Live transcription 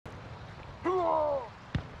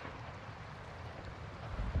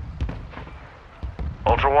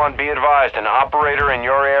Ultra One, be advised, an operator in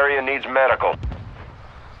your area needs medical.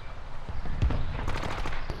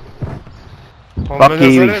 Fuck you,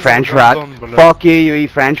 you French rat. Fuck you, you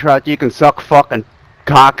French rat. You can suck fucking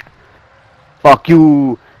cock. Fuck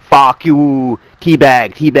you. Fuck you.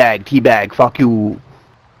 Teabag, teabag, teabag. Fuck you.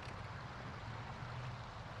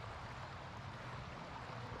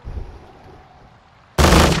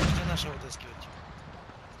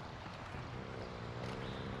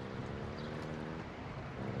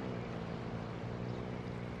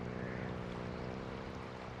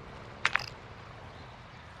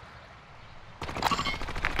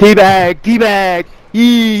 Teabag, teabag.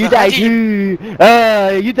 You die too.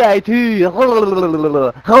 You die too.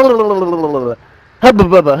 Hubba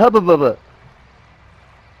bubba, hubba bubba.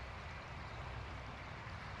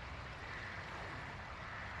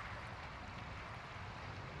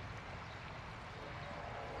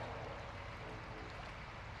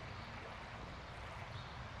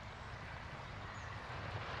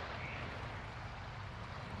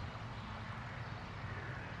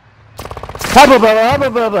 Hubba bubba, hubba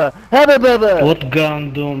bubba, hubba bubba. Вот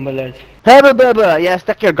гандон, блять. Hubba bubba. Yeah,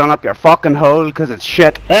 stick your gun up your fucking hole, cause it's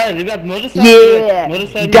shit. Ребят, можешь Yeah!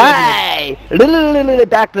 сами Die!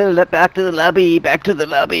 Back to the lobby, back to the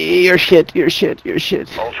lobby. You're shit, you're shit, you're shit.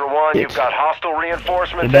 Ultra One, you've got hostile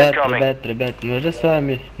reinforcements Ребят, incoming. ребят, можешь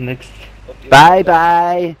сами. Next. Bye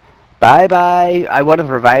bye. Bye bye. I would have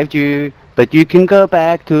revived you, but you can go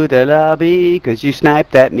back to the lobby, cause you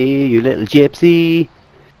sniped at me, you little gypsy.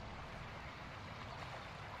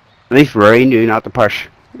 At least Rory knew not to push.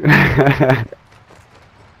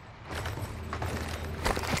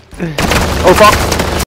 Oh fuck!